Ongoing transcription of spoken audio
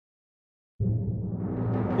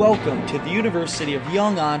Welcome to the University of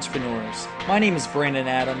Young Entrepreneurs. My name is Brandon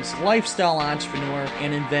Adams, lifestyle entrepreneur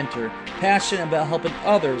and inventor, passionate about helping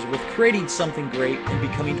others with creating something great and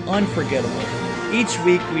becoming unforgettable. Each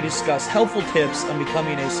week we discuss helpful tips on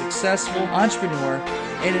becoming a successful entrepreneur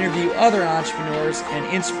and interview other entrepreneurs and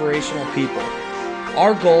inspirational people.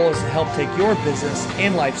 Our goal is to help take your business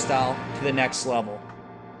and lifestyle to the next level.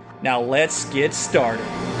 Now let's get started.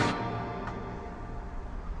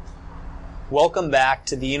 Welcome back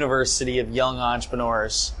to the University of Young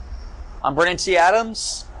Entrepreneurs. I'm Brandon T.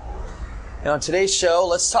 Adams. And on today's show,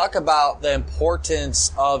 let's talk about the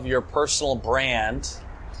importance of your personal brand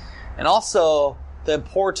and also the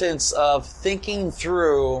importance of thinking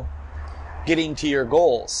through getting to your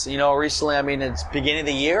goals. Recently, it's beginning of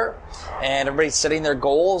the year and everybody's setting their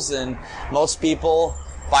goals, and most people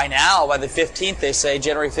by the 15th, they say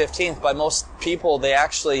January 15th, by most people, they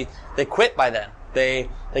quit by then. They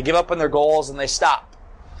give up on their goals and they stop.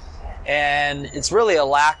 And it's really a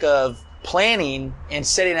lack of planning and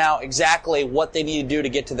setting out exactly what they need to do to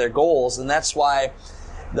get to their goals. And that's why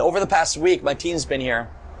over the past week, my team's been here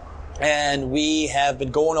and we have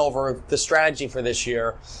been going over the strategy for this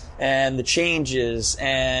year and the changes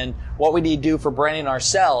and what we need to do for branding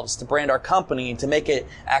ourselves, to brand our company, to make it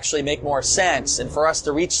actually make more sense, and for us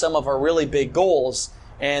to reach some of our really big goals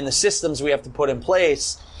and the systems we have to put in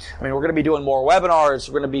place. We're going to be doing more webinars.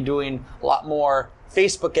 We're going to be doing a lot more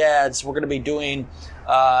Facebook ads. We're going to be doing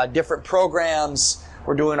different programs.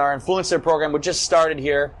 We're doing our influencer program. We just started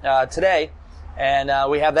here today,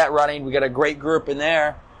 and we have that running. We got a great group in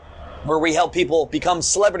there where we help people become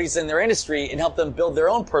celebrities in their industry and help them build their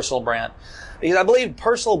own personal brand. Because I believe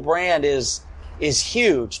personal brand is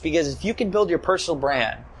huge, because if you can build your personal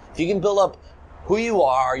brand, if you can build up who you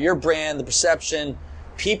are, your brand, the perception,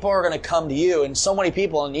 people are going to come to you. And so many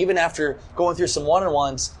people, and even after going through some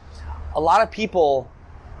one-on-ones, a lot of people,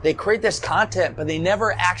 they create this content, but they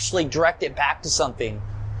never actually direct it back to something.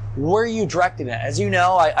 Where are you directing it? As you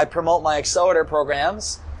know, I promote my accelerator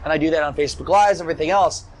programs, and I do that on Facebook Lives, everything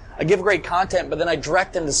else. I give great content, but then I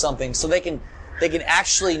direct them to something so they can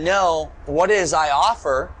actually know what it is I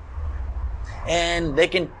offer, and they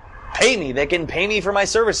can pay me. They can pay me for my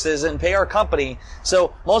services and pay our company.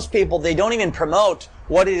 So most people, they don't even promote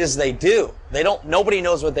what it is they do. Nobody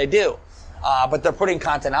knows what they do, but they're putting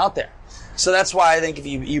content out there. So that's why I think if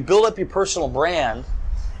you build up your personal brand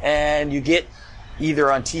and you get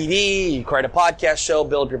either on TV, you create a podcast show,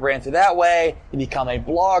 build your brand through that way, you become a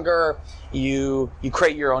blogger, you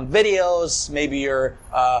create your own videos, maybe you're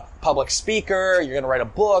a public speaker, you're going to write a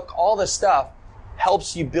book, all this stuff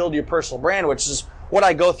helps you build your personal brand, which is what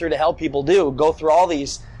I go through to help people go through all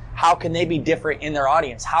these. How can they be different in their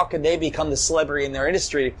audience? How can they become the celebrity in their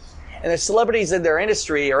industry? And the celebrities in their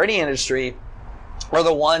industry, or any industry, are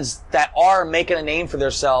the ones that are making a name for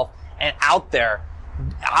themselves and out there,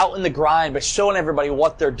 out in the grind, but showing everybody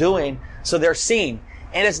what they're doing so they're seen.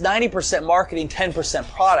 And it's 90% marketing,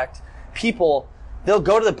 10% product. People, they'll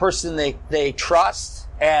go to the person they trust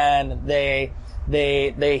and they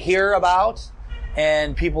hear about,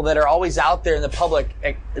 and people that are always out there in the public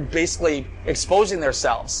basically exposing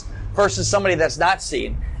themselves versus somebody that's not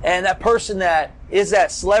seen. And that person that is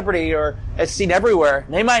that celebrity or is seen everywhere,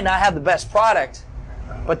 they might not have the best product,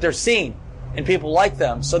 but they're seen and people like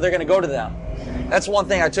them, so they're going to go to them. That's one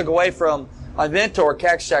thing I took away from my mentor,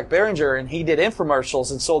 Cax Jack Behringer, and he did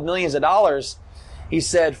infomercials and sold millions of dollars. He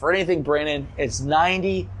said, for anything, Brandon, it's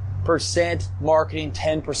 90% marketing,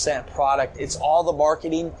 10% product. It's all the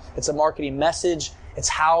marketing. It's a marketing message. It's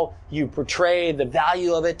how you portray the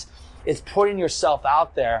value of it. It's putting yourself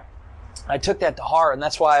out there. I took that to heart, and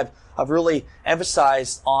that's why I've really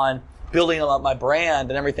emphasized on building up my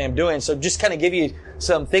brand and everything I'm doing. So just kind of give you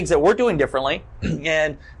some things that we're doing differently,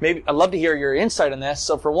 and maybe I'd love to hear your insight on this.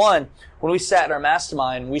 So for one, when we sat in our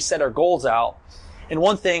mastermind, we set our goals out. And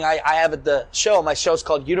one thing I have at the show, my show is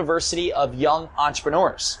called University of Young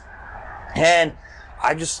Entrepreneurs. And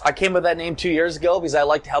I came with that name 2 years ago because I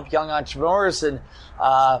like to help young entrepreneurs, and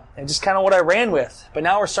just kind of what I ran with. But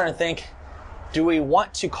now we're starting to think, do we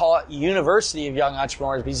want to call it University of Young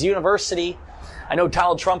Entrepreneurs? Because university, I know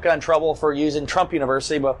Donald Trump got in trouble for using Trump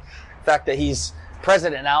University, but the fact that he's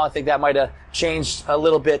president now, I think that might have changed a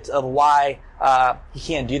little bit of why he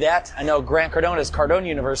can't do that. I know Grant Cardone is Cardone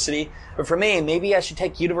University, but for me, maybe I should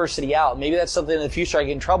take university out. Maybe that's something in the future I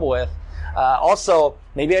get in trouble with. Also,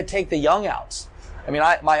 maybe I'd take the young out.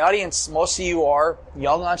 My audience, most of you are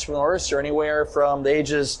young entrepreneurs. You're anywhere from the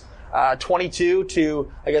ages 22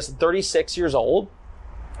 to, 36 years old.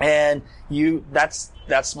 And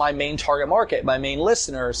that's my main target market, my main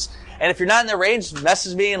listeners. And if you're not in the range,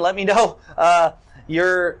 message me and let me know,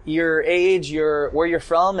 your age, where you're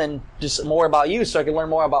from, and just more about you so I can learn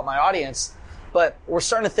more about my audience. But we're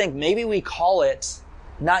starting to think maybe we call it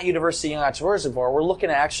not University of Young Entrepreneurs anymore. We're looking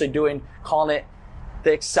at actually calling it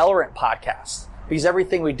the Accelerant Podcast, because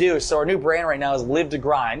everything we do, so our new brand right now is Live to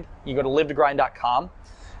Grind. You go to livetogrind.com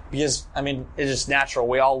because, I mean, it's just natural.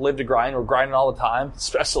 We all live to grind. We're grinding all the time,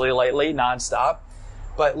 especially lately, nonstop.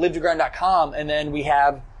 But livetogrind.com, and then we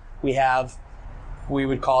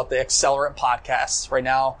would call it the Accelerant Podcast. Right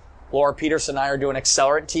now, Laura Peterson and I are doing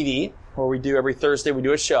Accelerant TV, where we do every Thursday, we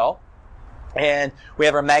do a show. And we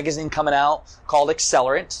have our magazine coming out called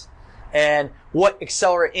Accelerant. And what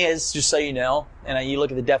Accelerant is, just so you know, and you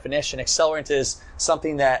look at the definition, Accelerant is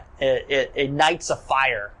something that it ignites a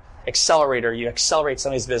fire. Accelerator, you accelerate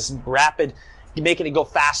somebody's business, rapid, you making it go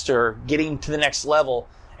faster, getting to the next level.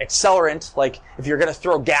 Accelerant, like if you're going to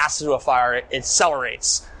throw gas into a fire, it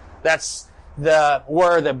accelerates. That's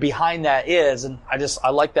where the behind that is. And I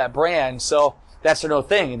like that brand. So that's another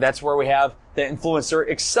thing. That's where we have the Influencer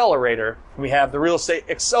Accelerator. We have the Real Estate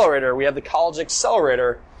Accelerator. We have the College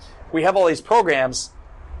Accelerator. We have all these programs,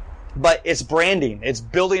 but it's branding. It's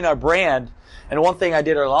building our brand. And one thing I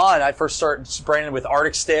did early on, I first started branding with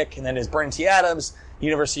Arctic Stick, and then there's Brendan T. Adams,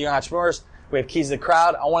 University of Young Entrepreneurs. We have Keys to the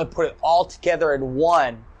Crowd. I want to put it all together in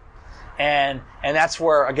one. And that's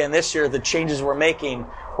where, again, this year, the changes we're making,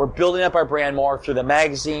 we're building up our brand more through the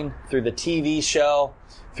magazine, through the TV show,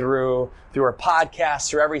 through our podcast,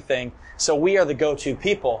 through everything. So we are the go-to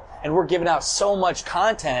people, and we're giving out so much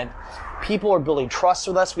content. People are building trust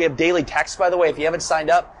with us. We have daily texts, by the way. If you haven't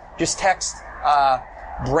signed up, just text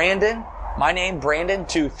Brandon, my name, Brandon,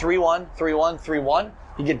 to 313131.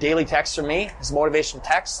 You get daily texts from me. It's motivational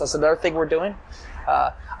text. That's another thing we're doing.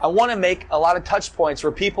 I want to make a lot of touch points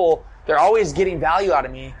where people, they're always getting value out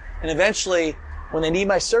of me, and eventually, when they need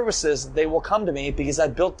my services, they will come to me because I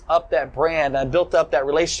built up that brand. I built up that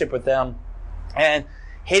relationship with them, and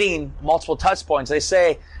hitting multiple touch points. They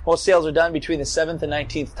say most sales are done between the 7th and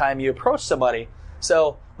 19th time you approach somebody.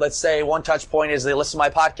 So let's say one touch point is they listen to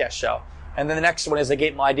my podcast show. And then the next one is they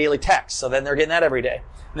get my daily text. So then they're getting that every day.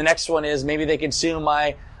 And the next one is maybe they consume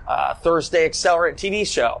my Thursday Accelerant TV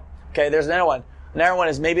show. Okay, there's another one. Another one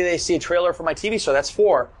is maybe they see a trailer for my TV show. That's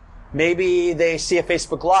 4. Maybe they see a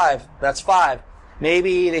Facebook Live. That's 5.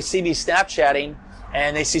 Maybe they see me Snapchatting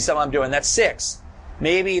and they see something I'm doing. That's 6.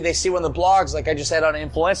 Maybe they see one of the blogs like I just had on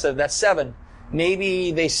Influenza. That's 7.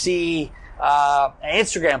 Maybe they see an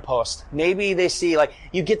Instagram post. Maybe they see, like,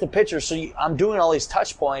 you get the picture. So I'm doing all these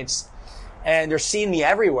touch points, and they're seeing me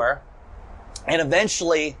everywhere. And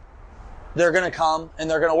eventually, they're going to come and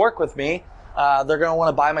they're going to work with me. They're going to want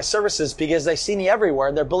to buy my services because they see me everywhere,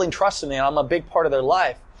 and they're building trust in me, and I'm a big part of their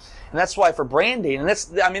life. And that's why for branding, and this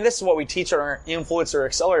is what we teach in our Influencer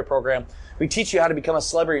Accelerator program. We teach you how to become a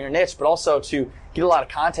celebrity in your niche, but also to get a lot of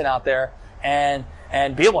content out there and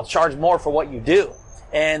be able to charge more for what you do.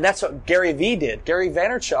 And that's what Gary Vee did. Gary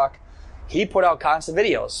Vaynerchuk, he put out constant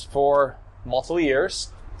videos for multiple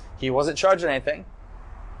years. He wasn't charging anything,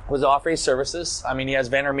 was offering services. I mean, he has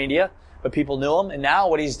VaynerMedia, but people knew him. And now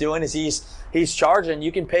what he's doing is he's charging.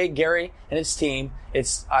 You can pay Gary and his team.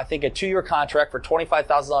 It's, I think, a 2-year contract for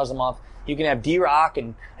 $25,000 a month. You can have D-Rock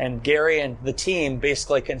and Gary and the team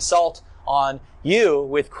basically consult on you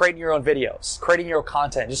with creating your own videos, creating your own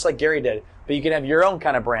content, just like Gary did. But you can have your own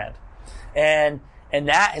kind of brand. And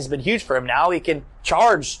that has been huge for him. Now he can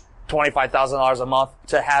charge $25,000 a month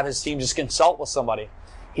to have his team just consult with somebody.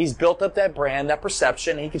 He's built up that brand, that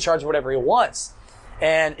perception, and he can charge whatever he wants.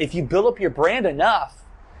 And if you build up your brand enough,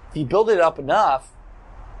 if you build it up enough,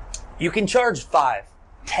 you can charge 5,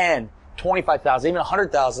 10, 25,000, even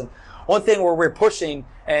 100,000. One thing where we're pushing,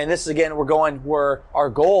 and this is again, where our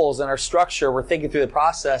goals and our structure, we're thinking through the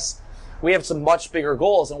process. We have some much bigger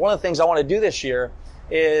goals. And one of the things I want to do this year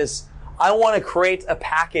is I want to create a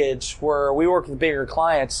package where we work with bigger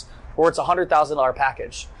clients where it's a $100,000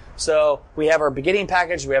 package. So we have our beginning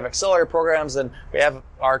package, we have accelerator programs, and we have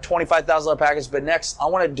our $25,000 package. But next, I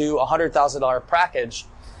want to do a $100,000 package.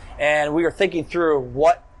 And we are thinking through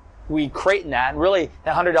what we create in that. And really,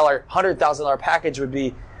 that $100,000 package would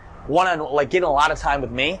be getting a lot of time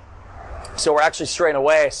with me. So we're actually straying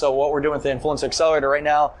away. So what we're doing with the Influencer Accelerator right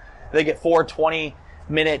now, they get 4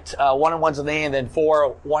 20-minute one-on-ones with me and then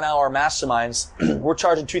 4 one-hour masterminds. We're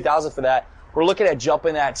charging $2,000 for that. We're looking at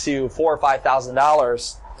jumping that to $4,000 or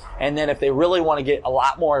 $5,000. And then if they really want to get a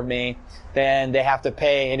lot more of me, then they have to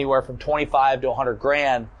pay anywhere from $25,000 to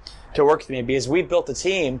 $100,000 to work with me, because we built a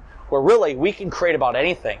team where really we can create about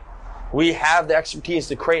anything. We have the expertise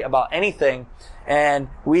to create about anything. And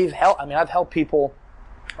I've helped people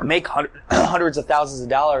make hundreds of thousands of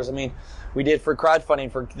dollars. I mean, we did for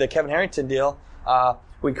crowdfunding for the Kevin Harrington deal.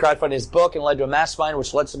 We crowdfunded his book and led to a mastermind,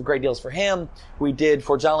 which led to some great deals for him. We did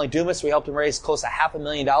for John Lee Dumas. We helped him raise close to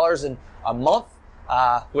 $500,000 in a month,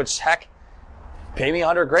 which heck, pay me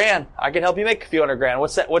 $100,000. I can help you make a few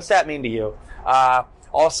 $100,000. What's that mean to you?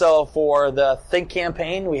 Also for the Think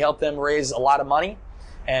campaign, we helped them raise a lot of money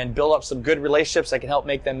and build up some good relationships that can help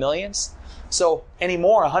make them millions. So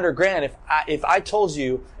anymore, $100,000. If I told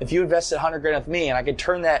you, if you invested $100,000 with me and I could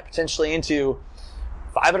turn that potentially into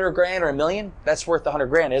 $500,000 or $1 million, that's worth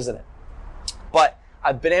 $100,000, isn't it? But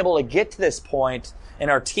I've been able to get to this point in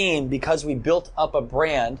our team because we built up a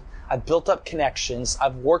brand. I've built up connections.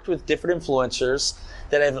 I've worked with different influencers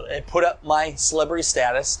that have put up my celebrity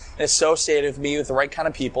status and associated with me with the right kind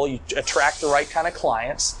of people. You attract the right kind of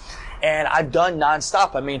clients. And I've done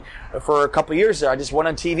nonstop. I mean, for a couple of years there, I just went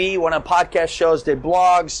on TV, went on podcast shows, did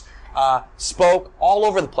blogs, spoke all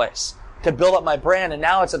over the place to build up my brand. And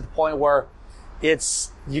now it's at the point where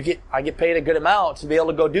I get paid a good amount to be able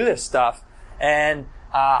to go do this stuff. And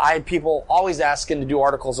I had people always asking to do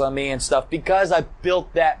articles on me and stuff because I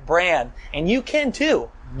built that brand. And you can too.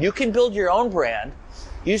 You can build your own brand.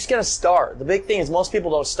 You just gotta start. The big thing is most people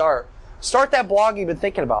don't start. Start that blog you've been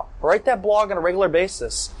thinking about. Write that blog on a regular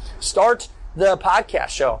basis. Start the podcast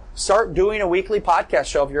show. Start doing a weekly podcast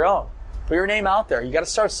show of your own. Put your name out there. You gotta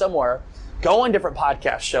start somewhere. Go on different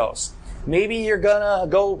podcast shows. Maybe you're gonna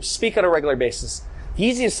go speak on a regular basis. The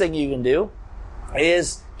easiest thing you can do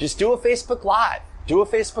is just do a Facebook Live. Do a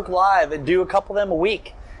Facebook Live and do a couple of them a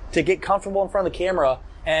week to get comfortable in front of the camera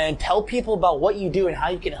and tell people about what you do and how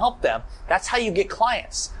you can help them. That's how you get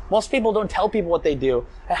clients. Most people don't tell people what they do.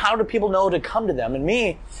 And how do people know to come to them? And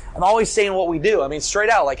me, I'm always saying what we do. I mean,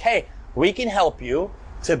 straight out, like, hey, we can help you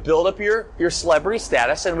to build up your celebrity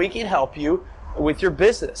status, and we can help you with your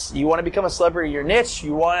business. You want to become a celebrity in your niche.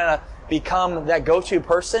 You want to become that go-to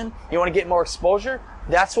person. You want to get more exposure.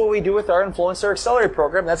 That's what we do with our Influencer Accelerator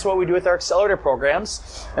program. That's what we do with our accelerator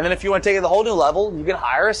programs. And then if you want to take it to the whole new level, you can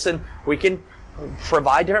hire us and we can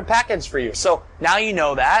provide different packages for you. So now you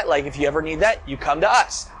know that. Like if you ever need that, you come to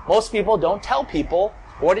us. Most people don't tell people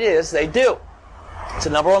what it is they do. It's a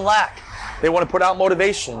number one lack. They want to put out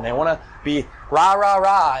motivation. They want to be rah, rah,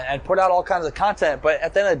 rah and put out all kinds of content. But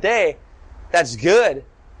at the end of the day, that's good,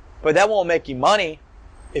 but that won't make you money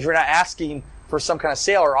if you're not asking for some kind of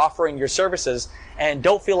sale or offering your services. And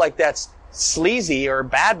don't feel like that's sleazy or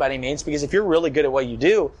bad by any means, because if you're really good at what you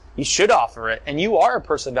do, you should offer it. And you are a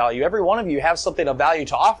person of value. Every one of you have something of value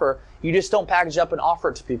to offer. You just don't package up and offer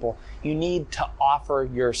it to people. You need to offer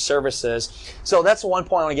your services. So that's one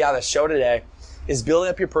point I want to get out of the show today, is building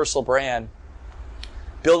up your personal brand.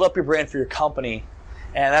 Build up your brand for your company.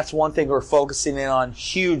 And that's one thing we're focusing in on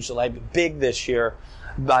huge, like big this year.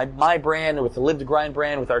 By my brand, with the Live to Grind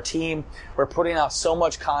brand, with our team, we're putting out so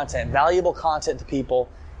much content, valuable content to people,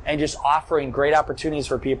 and just offering great opportunities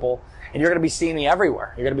for people. And you're going to be seeing me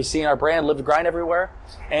everywhere. You're going to be seeing our brand, Live to Grind, everywhere.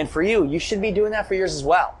 And for you, you should be doing that for yours as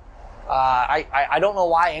well. I don't know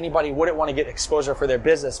why anybody wouldn't want to get exposure for their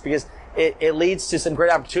business, because it leads to some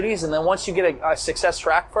great opportunities. And then once you get a success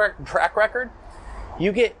track record,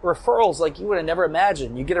 you get referrals like you would have never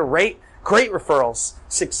imagined. You get great referrals.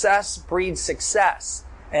 Success breeds success.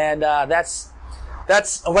 And that's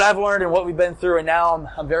what I've learned and what we've been through. And now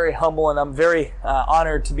I'm very humble and I'm very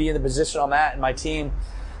honored to be in the position I'm at, and my team.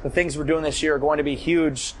 The things we're doing this year are going to be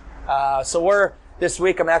huge. So this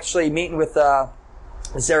week I'm actually meeting with,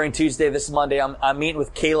 it's airing Tuesday, this is Monday. I'm meeting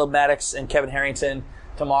with Caleb Maddox and Kevin Harrington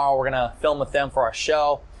tomorrow. We're going to film with them for our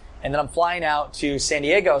show. And then I'm flying out to San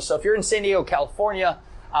Diego. So if you're in San Diego, California,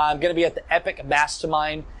 I'm going to be at the Epic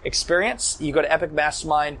Mastermind Experience. You go to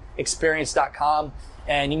epicmastermindexperience.com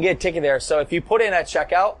and you can get a ticket there. So if you put in at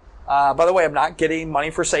checkout, by the way, I'm not getting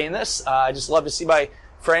money for saying this. I just love to see my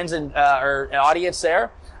friends and or an audience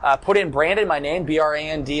there. Put in Brandon, my name,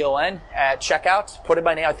 Brandon, at checkout. Put in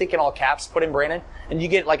my name, I think in all caps, put in Brandon. And you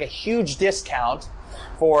get like a huge discount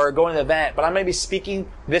for going to the event. But I'm going to be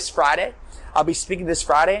speaking this Friday. I'll be speaking this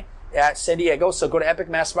Friday at San Diego. So go to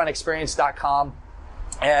epicmastermindexperience.com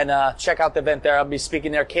and check out the event there. I'll be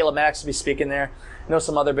speaking there. Caleb Maddox will be speaking there. I know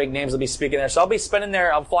some other big names will be speaking there. So I'll be spending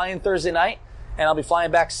there. I'm flying Thursday night and I'll be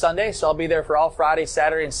flying back Sunday. So I'll be there for all Friday,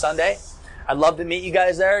 Saturday, and Sunday. I'd love to meet you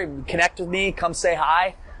guys there. Connect with me. Come say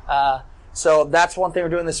hi. So that's one thing we're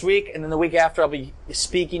doing this week. And then the week after, I'll be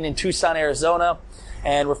speaking in Tucson, Arizona.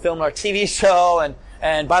 And we're filming our TV show.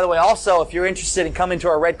 And by the way, also, if you're interested in coming to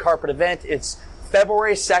our red carpet event, it's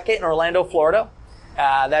February 2nd in Orlando, Florida.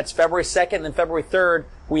 That's February 2nd. And then February 3rd,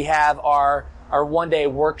 we have our one-day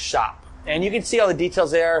workshop. And you can see all the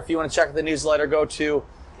details there. If you want to check the newsletter, go to,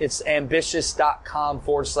 it's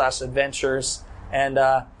ambitious.com/adventures. And,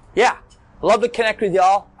 yeah, Love to connect with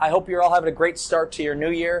y'all. I hope you're all having a great start to your new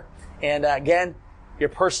year. And again, your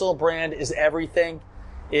personal brand is everything.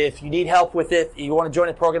 If you need help with it, you want to join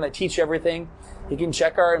a program that teaches you everything, you can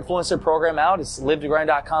check our influencer program out. It's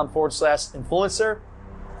livetogrind.com/influencer.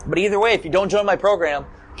 But either way, if you don't join my program,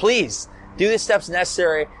 please do the steps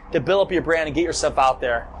necessary to build up your brand and get yourself out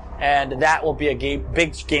there. And that will be a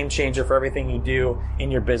big game changer for everything you do in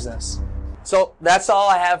your business. So that's all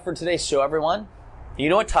I have for today's show, everyone. You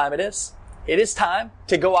know what time it is. It is time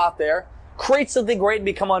to go out there, create something great, and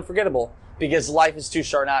become unforgettable, because life is too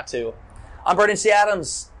short not to. I'm Brendan C.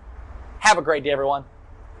 Adams. Have a great day, everyone.